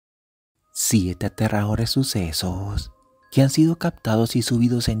7 aterradores sucesos que han sido captados y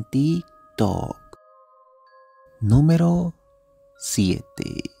subidos en TikTok. Número 7.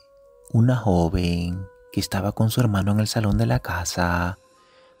 Una joven que estaba con su hermano en el salón de la casa.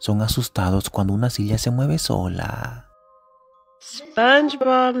 Son asustados cuando una silla se mueve sola.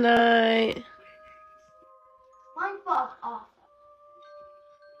 SpongeBob night. SpongeBob's awesome.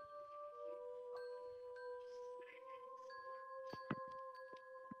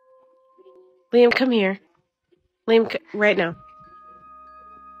 Liam, come here. Liam, right now.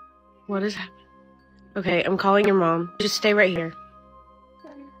 What is happening? Okay, I'm calling your mom. Just stay right here.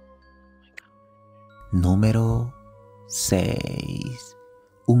 Número 6.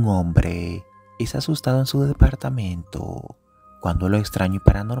 Un hombre es asustado en su departamento cuando lo extraño y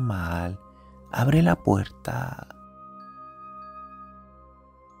paranormal abre la puerta.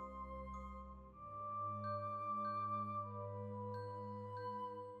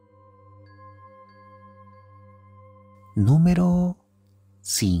 Número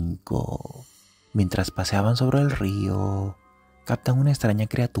 5. Mientras paseaban sobre el río, captan una extraña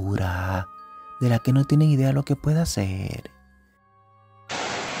criatura de la que no tienen idea lo que puede hacer.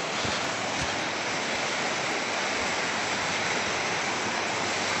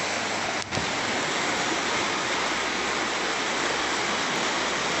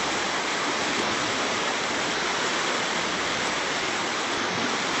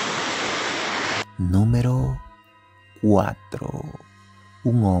 Número 4.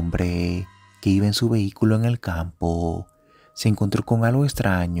 Un hombre que iba en su vehículo en el campo se encontró con algo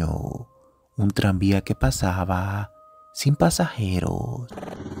extraño, un tranvía que pasaba sin pasajeros.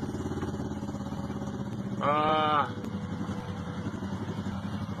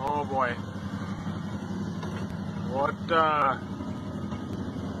 Oh boy. What,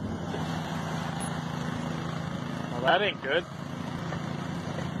 Well, that ain't good.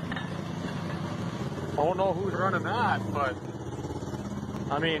 Don't know who's running that, but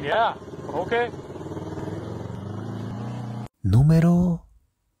I mean, yeah, okay. Número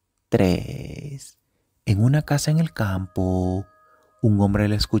 3. En una casa en el campo, un hombre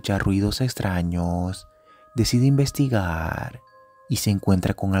al escuchar ruidos extraños decide investigar y se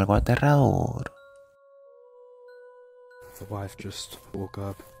encuentra con algo aterrador. The wife just woke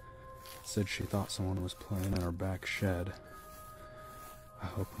up, said she thought someone was playing in our back shed. I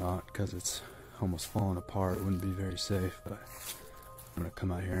hope not, because it's almost falling apart. It wouldn't be very safe, but I'm gonna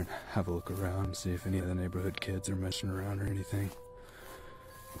come out here and have a look around and see if any of the neighborhood kids are messing around or anything.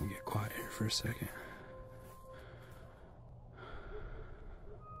 Let me get quiet here for a second.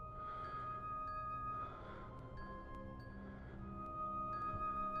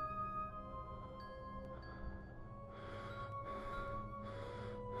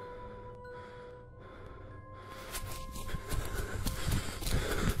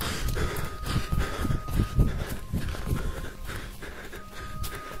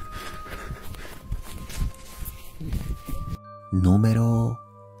 Número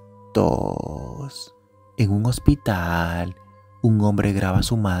 2. En un hospital, un hombre graba a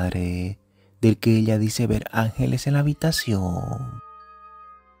su madre, del que ella dice ver ángeles en la habitación.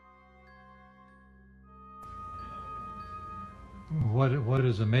 What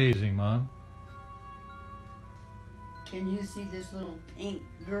is amazing, Mom? Can you see this little pink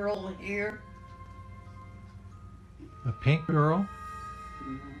girl here? The pink girl?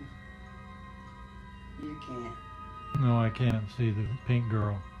 You can't. No, I can't see the pink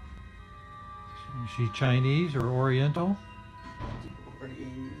girl. Is she Chinese or Oriental?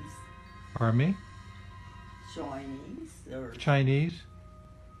 Chinese. Pardon me? Chinese or Chinese?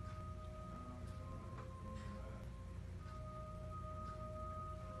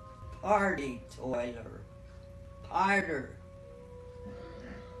 party toiler. Parter.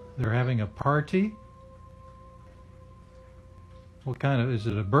 They're having a party? What kind of, is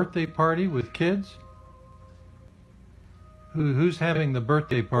it a birthday party with kids? Who's having the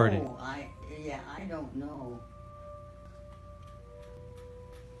birthday party? Oh, I don't know.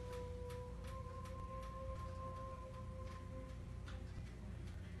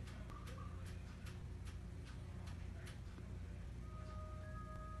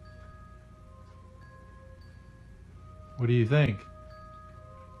 What do you think?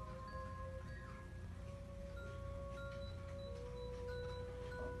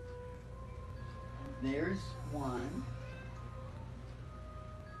 There's one.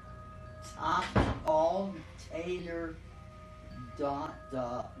 Top all Taylor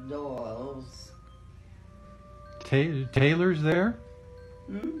Doyle's. Taylor's there?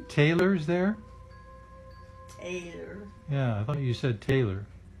 Hmm? Taylor's there? Taylor. Yeah, I thought you said Taylor.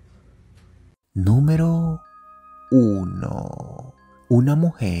 Número 1. Una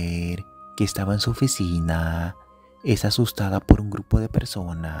mujer que estaba en su oficina es asustada por un grupo de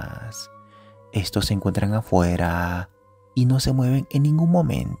personas. Estos se encuentran afuera y no se mueven en ningún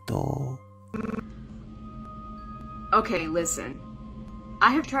momento. Okay, listen.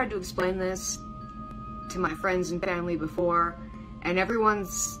 I have tried to explain this to my friends and family before, and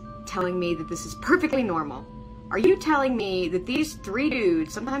everyone's telling me that this is perfectly normal. Are you telling me that these 3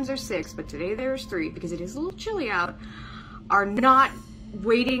 dudes, sometimes there's 6, but today there's 3 because it is a little chilly out, are not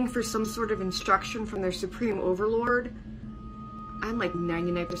waiting for some sort of instruction from their supreme overlord? I'm like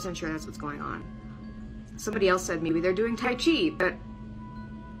 99% sure that's what's going on. Somebody else said maybe they're doing Tai Chi, but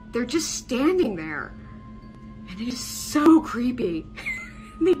they're just standing there. And it is so creepy.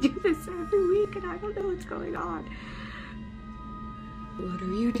 They do this every week and I don't know what's going on. What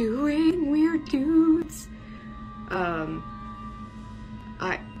are you doing, weird dudes?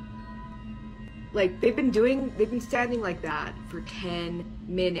 They've been standing like that for 10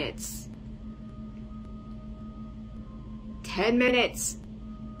 minutes. 10 minutes!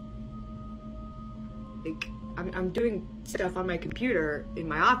 Like, I'm doing stuff on my computer in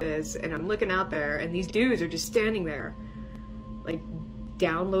my office and I'm looking out there and these dudes are just standing there, like,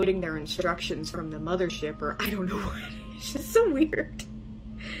 downloading their instructions from the mothership or I don't know what. It's just so weird.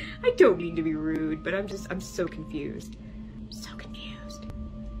 I don't mean to be rude, but I'm so confused. I'm so confused.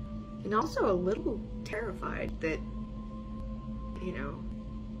 And also a little terrified that, you know...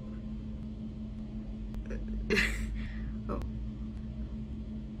 Oh.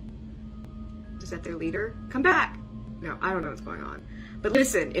 Is that their leader? Come back! No, I don't know what's going on. But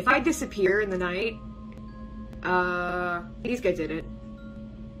listen, if I disappear in the night, these guys did it.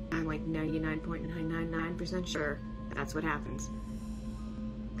 I'm like 99.999% sure that's what happens.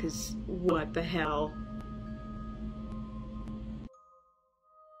 Because what the hell?